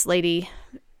that this lady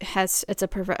has. It's a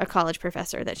college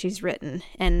professor that she's written,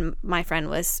 and my friend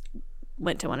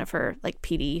went to one of her like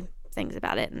PD things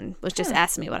about it and was just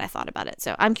asking me what I thought about it.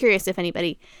 So I'm curious if any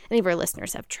of our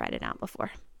listeners have tried it out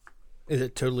before. Is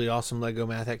it Totally Awesome Lego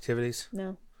Math Activities?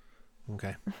 No.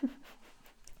 Okay.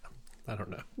 I don't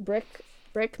know.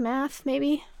 Brick math,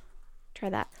 maybe? Try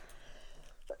that.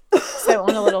 So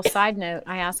on a little side note,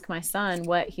 I asked my son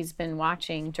what he's been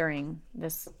watching during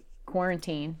this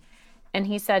quarantine, and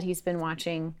he said he's been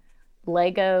watching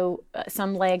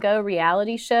some Lego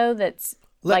reality show that's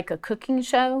like a cooking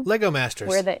show. Lego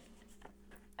Masters.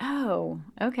 Oh,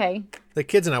 okay. The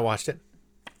kids and I watched it.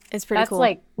 It's pretty cool.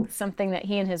 That's like something that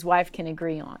he and his wife can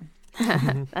agree on.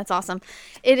 That's awesome.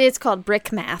 It is called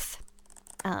Brick Math.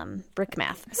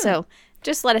 So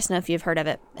just let us know if you've heard of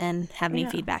it and have any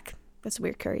feedback. That's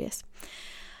weird, curious.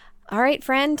 All right,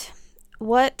 friend.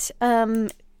 What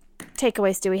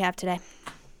takeaways do we have today?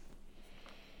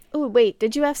 Oh, wait.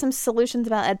 Did you have some solutions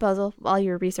about Edpuzzle while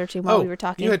you were researching while we were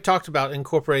talking? You had talked about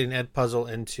incorporating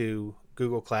Edpuzzle into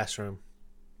Google Classroom.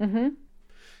 Mm-hmm.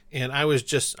 And I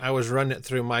was running it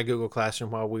through my Google Classroom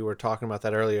while we were talking about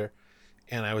that earlier.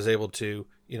 And I was able to,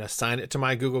 assign it to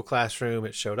my Google Classroom.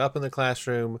 It showed up in the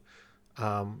classroom.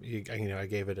 I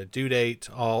gave it a due date,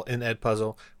 all in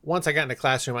Edpuzzle. Once I got into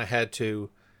Classroom, I had to,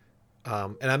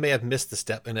 and I may have missed the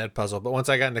step in Edpuzzle, but once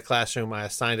I got into Classroom, I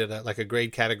assigned it a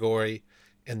grade category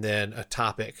and then a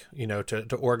topic,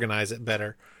 to organize it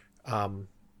better.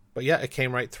 But yeah, it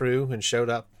came right through and showed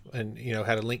up and,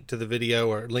 had a link to the video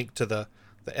or link to the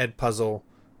Edpuzzle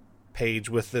page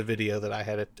with the video that I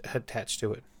had attached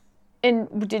to it.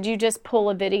 And did you just pull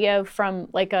a video from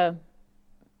like a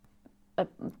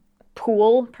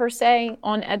pool per se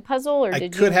on Edpuzzle, or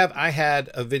did you? I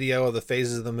had a video of the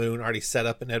phases of the moon already set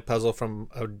up in Edpuzzle from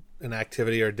an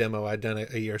activity or demo I'd done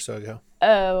a year or so ago.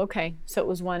 Oh, okay. So it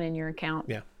was one in your account.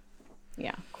 Yeah.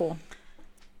 Yeah. Cool.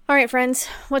 All right, friends.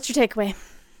 What's your takeaway?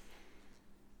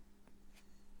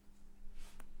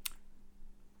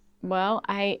 Well,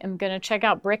 I am going to check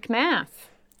out Brick Math.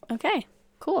 Okay.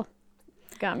 Cool.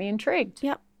 Got me intrigued.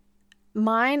 Yep.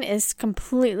 Mine is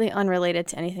completely unrelated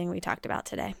to anything we talked about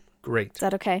today. Great. Is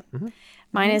that okay? Mm-hmm.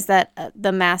 Mine is that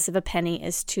the mass of a penny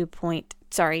is 2 and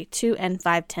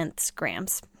 5/10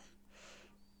 grams.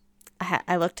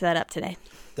 I looked that up today.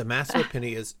 The mass of a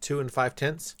penny is 2 and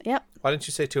 5/10. Yep. Why didn't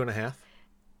you say 2.5?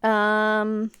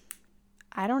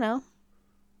 I don't know.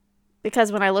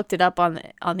 Because when I looked it up on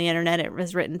the internet, it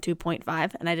was written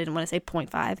 2.5, and I didn't want to say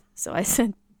 0.5, so I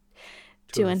said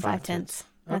 2 and 5/10.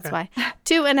 That's why.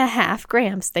 2.5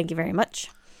 grams. Thank you very much.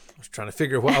 I was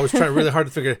trying really hard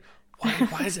to figure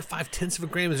why is it 0.5 of a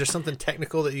gram? Is there something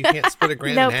technical that you can't split a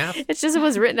gram in half? It's just it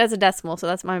was written as a decimal, so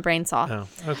that's what my brain saw. Oh,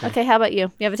 okay. Okay, how about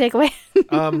you? You have a takeaway?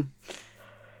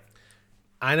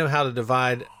 I know how to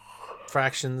divide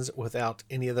fractions without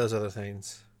any of those other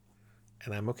things,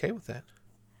 and I'm okay with that.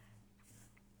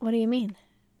 What do you mean?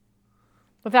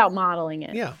 Without modeling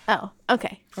it. Yeah. Oh,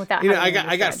 okay. Without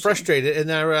I got frustrated, and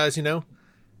then I realized,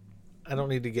 I don't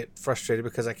need to get frustrated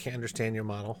because I can't understand your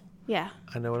model. Yeah.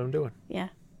 I know what I'm doing. Yeah.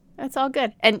 That's all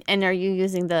good. And are you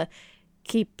using the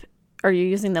keep are you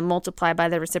using the multiply by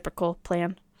the reciprocal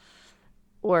plan?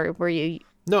 Or were you...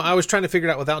 No, I was trying to figure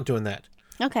it out without doing that.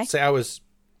 Okay. Say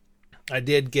I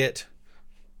did got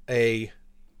a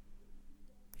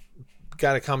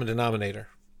common denominator.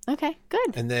 Okay,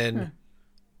 good. And then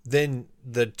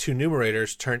the two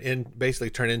numerators turn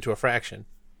into a fraction.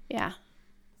 Yeah.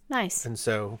 Nice. And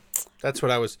so that's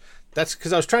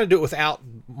because I was trying to do it without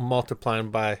multiplying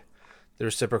by the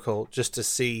reciprocal, just to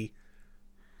see,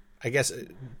 I guess,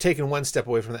 taking one step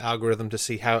away from the algorithm to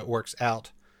see how it works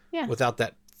out. Yeah. Without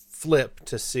that flip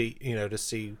to see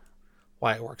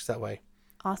why it works that way.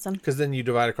 Awesome. Because then you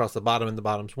divide across the bottom and the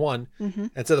bottom's 1. Mm-hmm.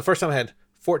 And so the first time I had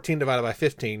 14 divided by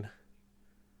 15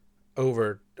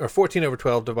 or 14 over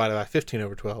 12 divided by 15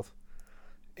 over 12.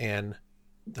 And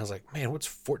I was like, man, what's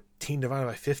 14 divided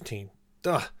by 15?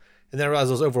 Duh. And then I realized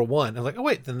it was over 1. I was like, oh,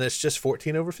 wait, then that's just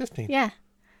 14 over 15. Yeah.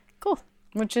 Cool.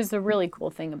 Which is the really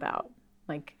cool thing about,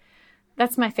 like,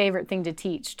 that's my favorite thing to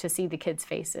teach, to see the kids'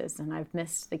 faces. And I've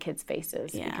missed the kids'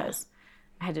 faces because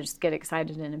I had to just get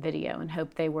excited in a video and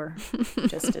hope they were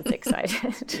just as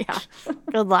excited. Yeah.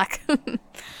 Good luck.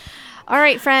 All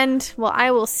right, friend. Well,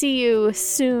 I will see you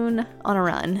soon on a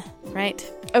run, right?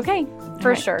 Okay, for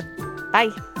right. sure. Bye.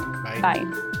 Bye.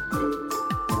 Bye.